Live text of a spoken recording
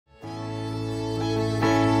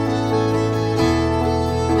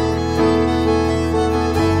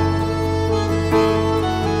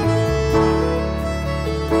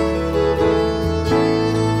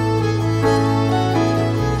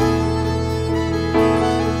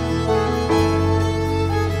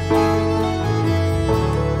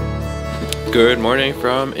Good morning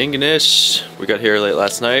from Ingonish. We got here late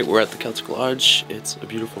last night. We're at the Keltic Lodge. It's a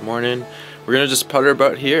beautiful morning. We're gonna just putter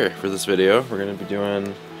about here for this video. We're gonna be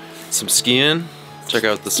doing some skiing. Check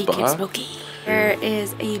out the spa. Smokey. There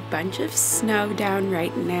is a bunch of snow down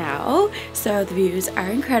right now, so the views are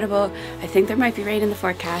incredible. I think there might be rain in the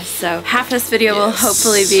forecast, so half this video will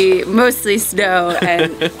hopefully be mostly snow,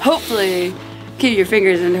 and hopefully keep your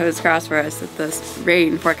fingers and toes crossed for us that this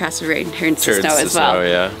forecasted rain turns to snow as well.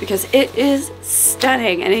 Yeah. Because it is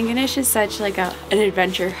stunning, and Ingonish is such like an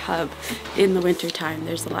adventure hub in the winter time.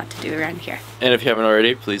 There's a lot to do around here. And if you haven't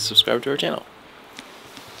already, please subscribe to our channel.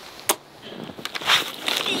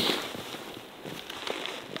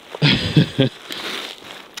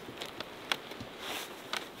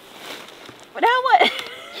 Now what?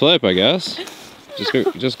 Flip, I guess.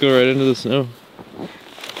 Just go right into the snow.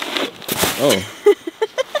 Oh.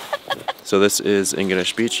 So this is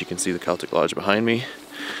Ingonish Beach. You can see the Keltic Lodge behind me.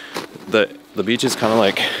 The beach is kind of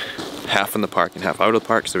like half in the park and half out of the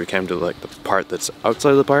park, so we came to like the part that's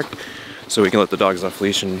outside of the park so we can let the dogs off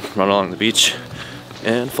leash and run along the beach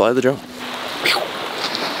and fly the drone.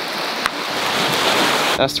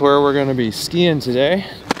 That's where we're gonna be skiing today.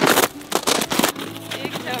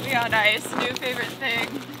 Big Toby on ice, new favorite thing.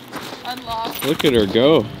 Unlocked. Look at her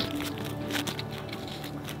go.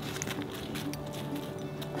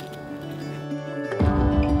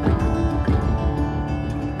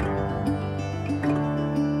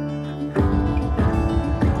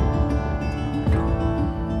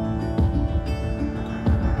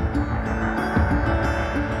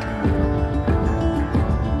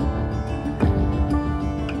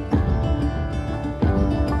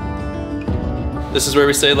 This is where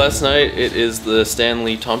we stayed last night. It is the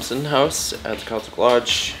Stanley Thompson house at the Keltic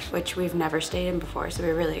Lodge. Which we've never stayed in before, so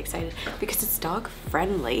we're really excited because it's dog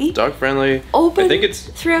friendly. Dog friendly. Open I think it's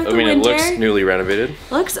throughout the winter. It looks newly renovated.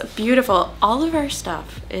 Looks beautiful. All of our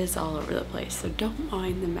stuff is all over the place, so don't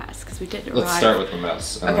mind the mess because we did arrive. Let's start with the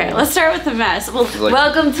mess. Okay, let's start with the mess. Well, like,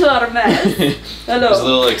 welcome to our mess. Hello. There's a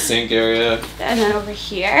little like sink area. And then over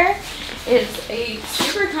here is a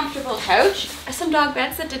super comfortable couch. Some dog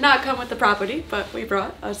beds that did not come with the property, but we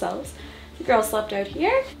brought ourselves. The girls slept out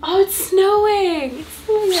here. Oh, it's snowing. It's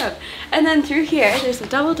snowing out. And then through here, there's the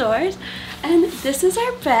double doors. And this is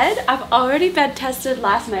our bed. I've already bed tested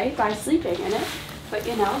last night by sleeping in it. But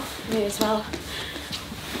you know, may as well.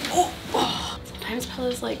 Oh. Sometimes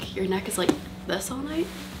pillows like your neck is like this all night.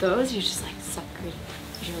 Those, you're just like suffering.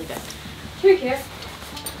 It's really good. Through here,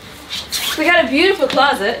 we got a beautiful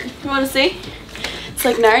closet. You want to see? It's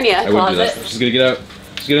like Narnia closet. She's gonna get out.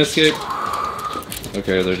 She's gonna escape.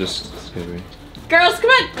 Okay, they're just escaping. Girls, come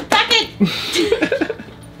on, back in!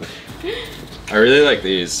 I really like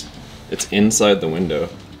these. It's inside the window.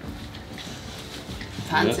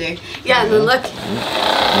 Fancy. Yeah, and then look.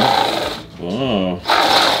 Oh.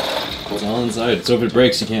 It's all inside. So if it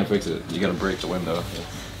breaks, you can't fix it. You gotta break the window.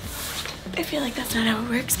 I feel like that's not how it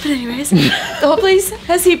works, but anyways. The whole place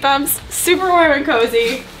has heat pumps, super warm and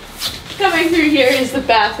cozy. Coming through here is the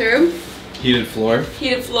bathroom. Heated floor.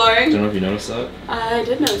 Heated flooring. I don't know if you noticed that. I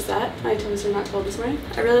did notice that. My toes are not cold this morning.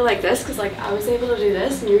 I really like this because like I was able to do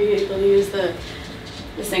this and you were able to use the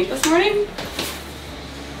sink this morning.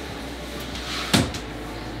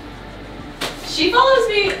 She follows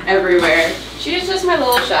me everywhere. She is just my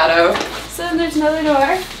little shadow. So then there's another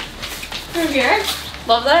door through here.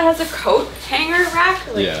 Love that it has a coat hanger rack.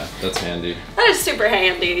 Like, yeah, that's handy. That is super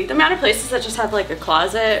handy. The amount of places that just have like a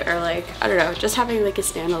closet or like, I don't know, just having like a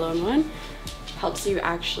standalone one helps you,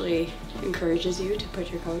 actually encourages you to put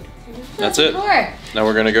your coat in. That's it. Now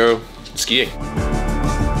we're gonna go skiing.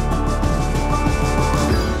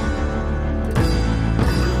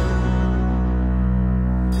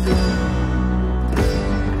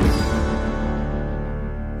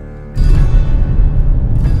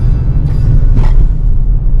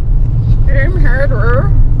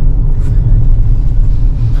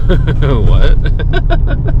 What?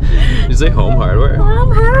 Did you say home hardware?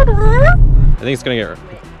 Home hardware? I think it's gonna get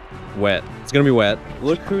wet. It's gonna be wet.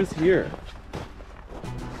 Look who's here.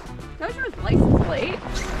 That was license plate.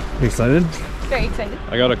 You excited? Very excited.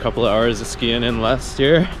 I got a couple of hours of skiing in last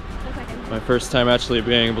year. My first time actually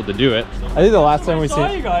being able to do it. I think the last time we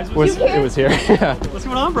saw you guys was here. Yeah. What's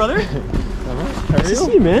going on, brother? How are you? Good to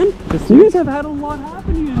see you, man. You guys have had a lot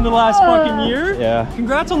happen to you in the last fucking year. Yeah.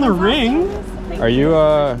 Congrats on the ring. Are you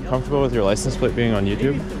comfortable with your license plate being on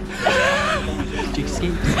YouTube?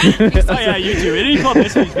 Oh yeah, YouTube. Any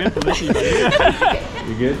publicity is good publicity.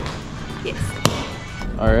 You good? Yes.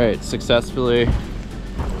 All right, successfully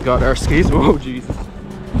got our skis. Whoa, Jesus.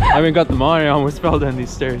 I haven't got them on, I almost fell down these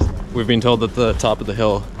stairs. We've been told that the top of the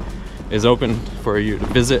hill is open for you to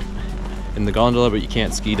visit in the gondola, but you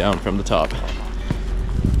can't ski down from the top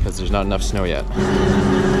because there's not enough snow yet.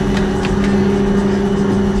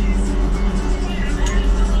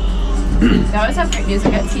 They always have great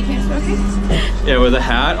music at Ski Camp Smokey. Yeah, with a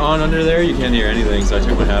hat on under there, you can't hear anything, so I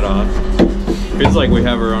took my hat off. Feels like we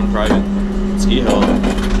have our own private ski hill.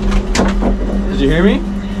 Did you hear me?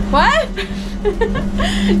 What?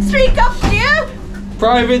 Street up for you?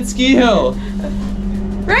 Private ski hill!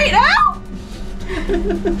 Right now?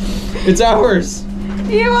 It's ours!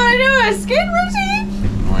 You want to do a skin routine?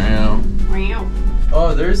 Wow. Wow.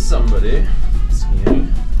 Oh, there's somebody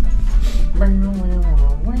skiing.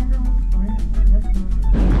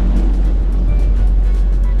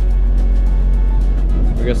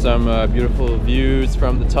 We got some beautiful views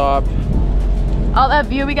from the top. All that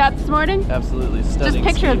view we got this morning? Absolutely stunning. Just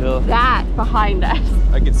picture ski hill. that behind us.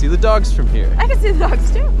 I can see the dogs from here. I can see the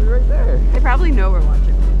dogs too. They're right there. They probably know we're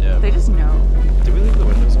watching. Yeah. They just know. Did we leave the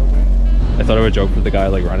windows open? I thought of a joke for the guy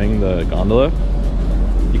like running the gondola.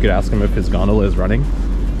 You could ask him if his gondola is running.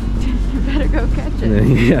 You better go catch it.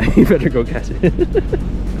 Yeah, you better go catch it.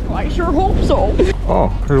 Well, I sure hope so.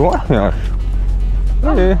 Oh, you're watching us.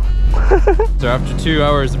 Hey. So after 2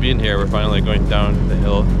 hours of being here, we're finally going down the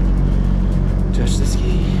hill to touch the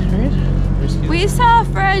ski, right? We saw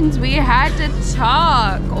friends. We had to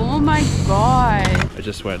talk. Oh my god. I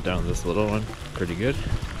just went down this little one. Pretty good.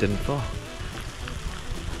 Didn't fall.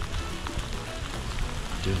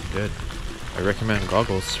 Doing good. I recommend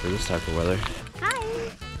goggles for this type of weather. Hi.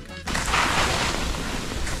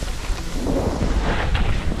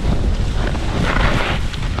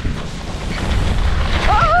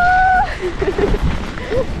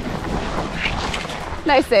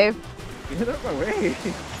 Nice save. Get out of my way.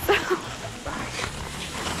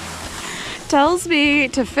 Tells me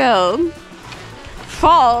to film,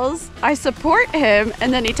 falls, I support him,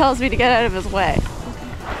 and then he tells me to get out of his way.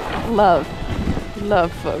 Love.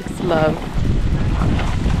 Love, folks. Love.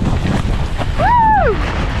 Woo!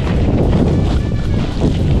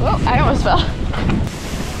 Oh, I almost fell.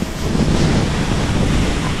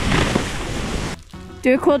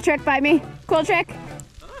 Do a cool trick by me. Cool trick.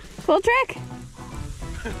 Cool trick.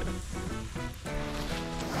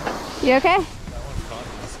 You okay? That one caught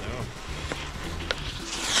in the snow.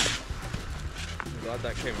 I'm glad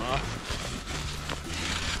that came off.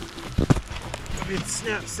 I mean,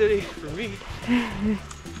 Snap City for me.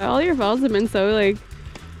 All your falls have been so like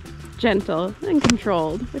gentle and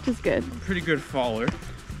controlled, which is good. Pretty good faller.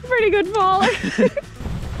 Pretty good faller.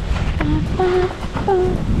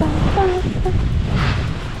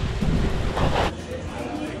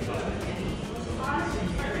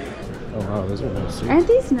 Oh wow, those are nice. Aren't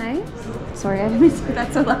these nice? Sorry, I didn't say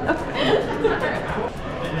that so loud.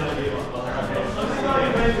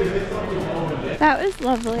 That was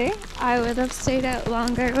lovely. I would have stayed out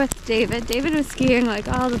longer with David. David was skiing like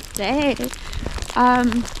all the day. But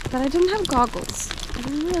I didn't have goggles. I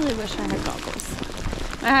really wish I had goggles.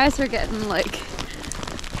 My eyes were getting like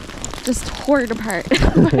just torn apart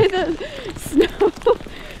by the snow.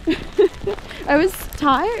 I was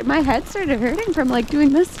tired. My head started hurting from like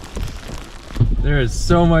doing this. There is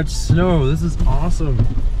so much snow. This is awesome.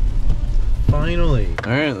 Finally.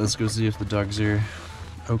 All right, let's go see if the dogs are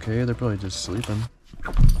okay. They're probably just sleeping.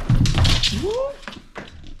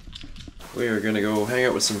 We are gonna go hang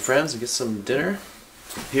out with some friends and get some dinner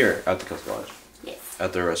here at the Keltic Lodge. Yes.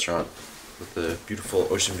 At their restaurant with the beautiful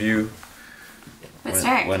ocean view.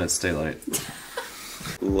 When it's daylight.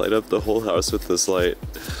 Light up the whole house with this light.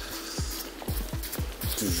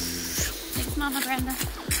 Thanks, Mama Brenda.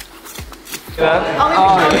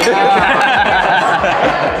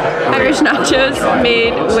 Irish nachos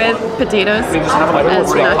made with potatoes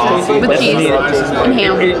as nachos with cheese and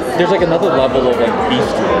ham. There's like another level of like beef to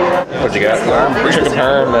it. What'd you get? Chicken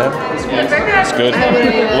parm, man. It's good.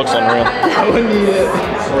 It looks unreal.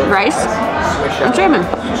 Rice and salmon.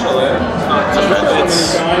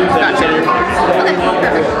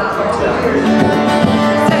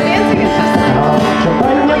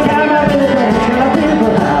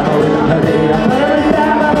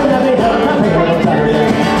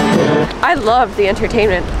 I love the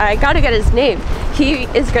entertainment. I gotta get his name. He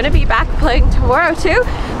is gonna be back playing tomorrow too,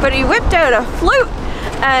 but he whipped out a flute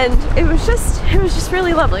and it was just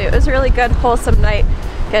really lovely. It was a really good, wholesome night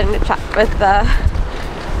getting to chat with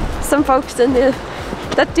some folks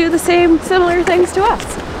that do the similar things to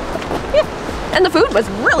us. Yeah, and the food was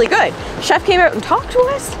really good. Chef came out and talked to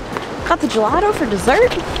us, got the gelato for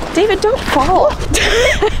dessert. David, don't fall.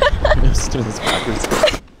 Let's do this backwards.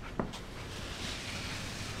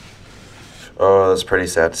 Oh, that's pretty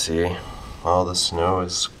sad to see. All the snow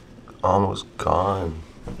is almost gone.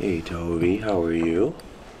 Hey, Toby, how are you?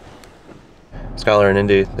 Skylar and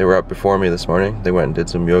Indy, they were up before me this morning. They went and did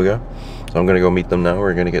some yoga. So I'm gonna go meet them now.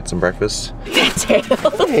 We're gonna get some breakfast.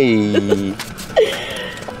 Hey!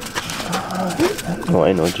 Oh,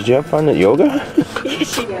 I know. Did you have fun at yoga?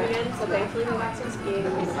 She did, so thankfully we got some skiing.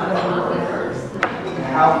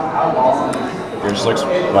 Yours looks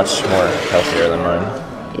much more healthier than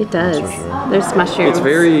mine. It does. Sure. There's mushrooms. It's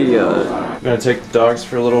very, I'm gonna take the dogs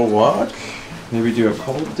for a little walk. Maybe do a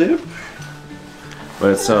cold dip.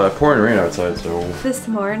 But it's pouring rain outside, so. This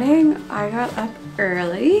morning, I got up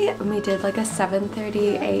early and we did like a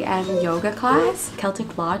 7:30 a.m. yoga class.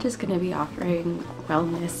 Keltic Lodge is going to be offering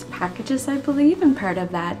wellness packages, I believe, and part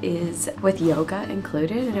of that is with yoga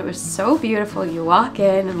included. And it was so beautiful. You walk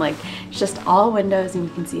in and like it's just all windows and you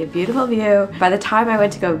can see a beautiful view. By the time I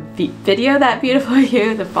went to go video that beautiful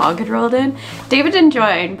view, the fog had rolled in. David didn't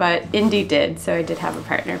join, but Indy did, so I did have a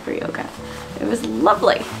partner for yoga. It was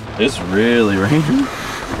lovely. It's really raining.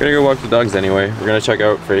 We're gonna go walk the dogs anyway. We're gonna check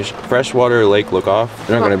out freshwater lake look off.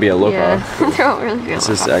 They're not gonna be a look off. They're not really good. Let's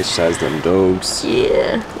just exercise them dogs.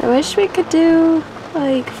 Yeah. I wish we could do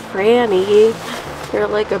like Franny or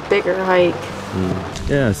like a bigger hike.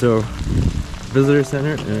 Yeah, so visitor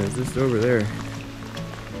center is just over there.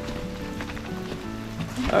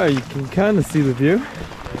 Oh, you can kind of see the view.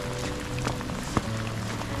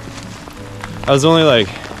 I was only like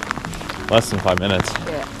less than 5 minutes.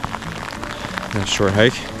 Yeah. A short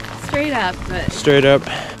hike. Straight up, but Straight up.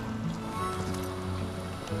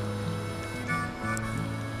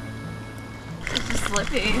 it's just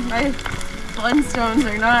slippy. My Flintstones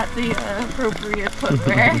are not the appropriate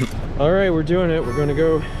footwear. All right, we're doing it. We're gonna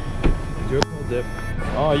go do a cold dip.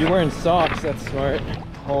 Oh, you're wearing socks. That's smart.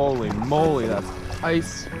 Holy moly, that's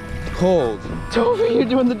ice cold. Toby, you're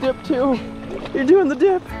doing the dip too. You're doing the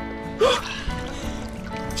dip.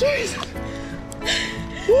 Jesus.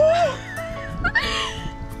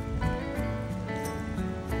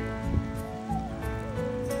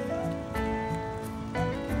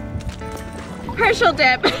 Partial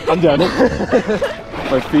dip. I'm done.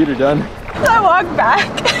 My feet are done. I walk back.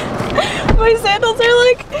 My sandals are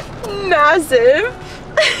like massive.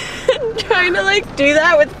 Trying to like do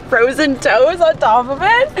that with frozen toes on top of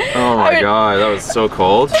it. Oh my god, that was so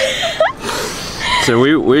cold. So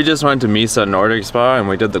we just went to Misa Nordic Spa and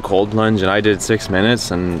we did the cold plunge and I did 6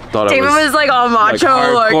 minutes and thought David it was like all macho,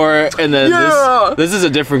 like hardcore, and then yeah. this is a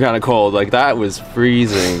different kind of cold. Like that was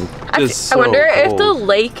freezing. Just I wonder so if cold. the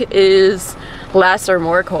lake is less or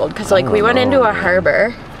more cold because like we went into a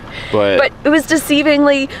harbor, but it was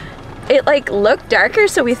deceivingly. It like looked darker,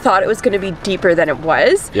 so we thought it was going to be deeper than it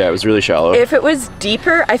was. Yeah, it was really shallow. If it was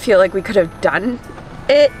deeper, I feel like we could have done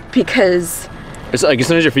it because it's like as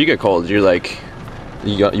soon as your feet get cold, you're like,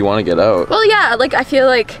 you want to get out. Well, yeah, like I feel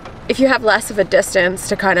like if you have less of a distance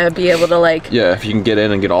to kind of be able to like. Yeah, if you can get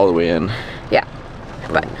in and get all the way in. Yeah.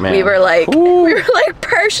 But Man. we were like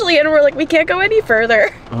partially in, and we're like, we can't go any further.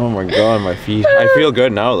 Oh my god, my feet. I feel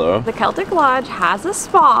good now though. The Keltic Lodge has a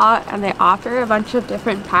spa and they offer a bunch of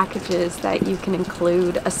different packages that you can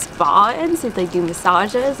include a spa in. So they do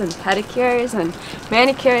massages and pedicures and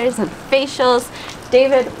manicures and facials.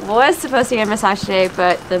 David was supposed to get a massage today,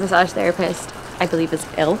 but the massage therapist, I believe, is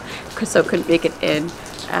ill, so couldn't make it in.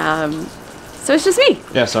 So it's just me.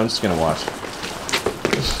 Yeah, so I'm just gonna watch.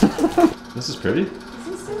 This is pretty. This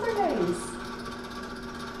is super nice.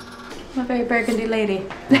 I'm a very burgundy lady.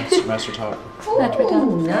 Master top. That's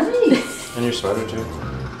Breton. Nice. And your sweater too.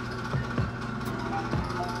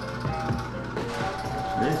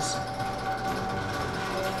 Nice.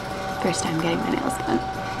 First time getting my nails done.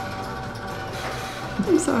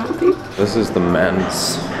 I'm so happy. This is the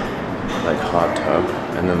men's like hot tub,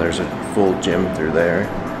 and then there's a full gym through there.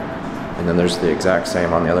 And then there's the exact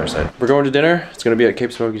same on the other side. We're going to dinner. It's gonna be at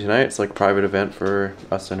Cape Smokey tonight. It's like a private event for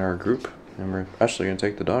us and our group. And we're actually gonna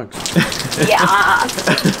take the dogs. Yeah.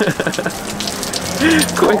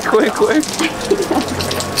 Quick.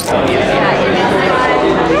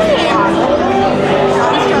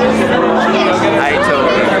 Hi,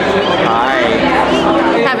 Toby. Hi.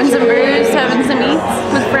 Having some brews, having some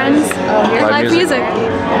eats with friends. Live music.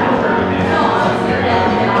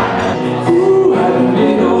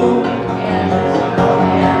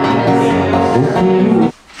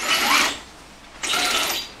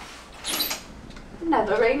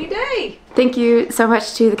 Another rainy day. Thank you so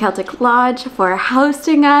much to the Keltic Lodge for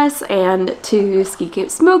hosting us, and to Ski Cape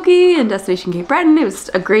Smokey and Destination Cape Breton. It was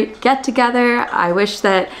a great get together. I wish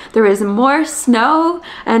that there was more snow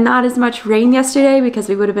and not as much rain yesterday because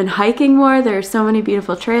we would have been hiking more. There are so many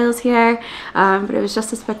beautiful trails here, but it was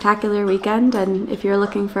just a spectacular weekend, and if you're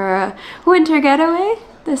looking for a winter getaway,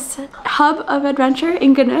 this hub of adventure,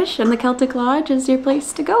 Ingonish, and the Keltic Lodge is your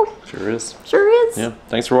place to go. Sure is. Sure is. Yeah.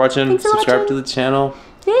 Thanks for watching. Thanks for Subscribe watching. to the channel.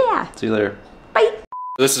 Yeah. See you later. Bye.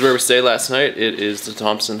 This is where we stayed last night. It is the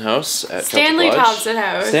Thompson House at Stanley Keltic Lodge. Thompson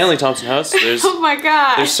House. Stanley Thompson House. There's Oh my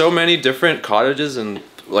god. there's so many different cottages, and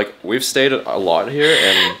like we've stayed a lot here,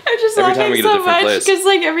 and I'm just every time we get a so different much place. because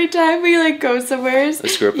like every time we like go somewhere, I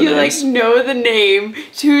screw up the you names. like know the name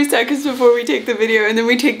 2 seconds before we take the video, and then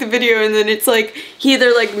we take the video, and then it's like he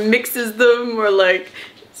either like mixes them or like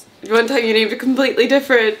one time you named it completely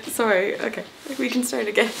different. Sorry. Okay, like, we can start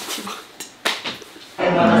again if you want.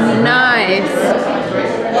 Nice.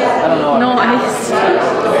 Nice.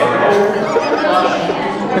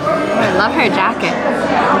 I love her jacket.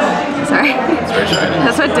 Sorry. It's very shiny.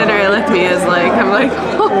 That's what dinner with me is like. I'm like,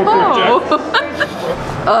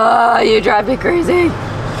 oh, you drive me crazy.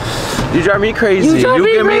 You drive me crazy. You drive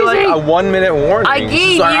me give me crazy. like a 1 minute warning. I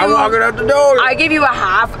gave Sorry, I'm you- walking out the door. I gave you a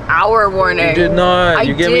half-hour warning. You did not.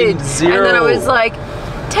 You gave me 0. And then it was like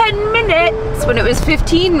 10 minutes when it was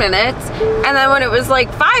 15 minutes. And then when it was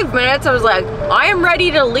like 5 minutes, I was like, I am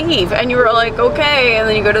ready to leave. And you were like, okay. And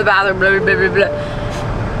then you go to the bathroom, blah, blah, blah, blah.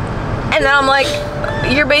 And then I'm like,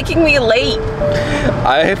 you're making me late.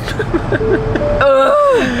 I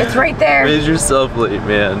Ugh, it's right there. made yourself late,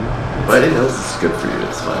 man. But I didn't know this is good for you.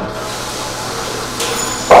 It's fine.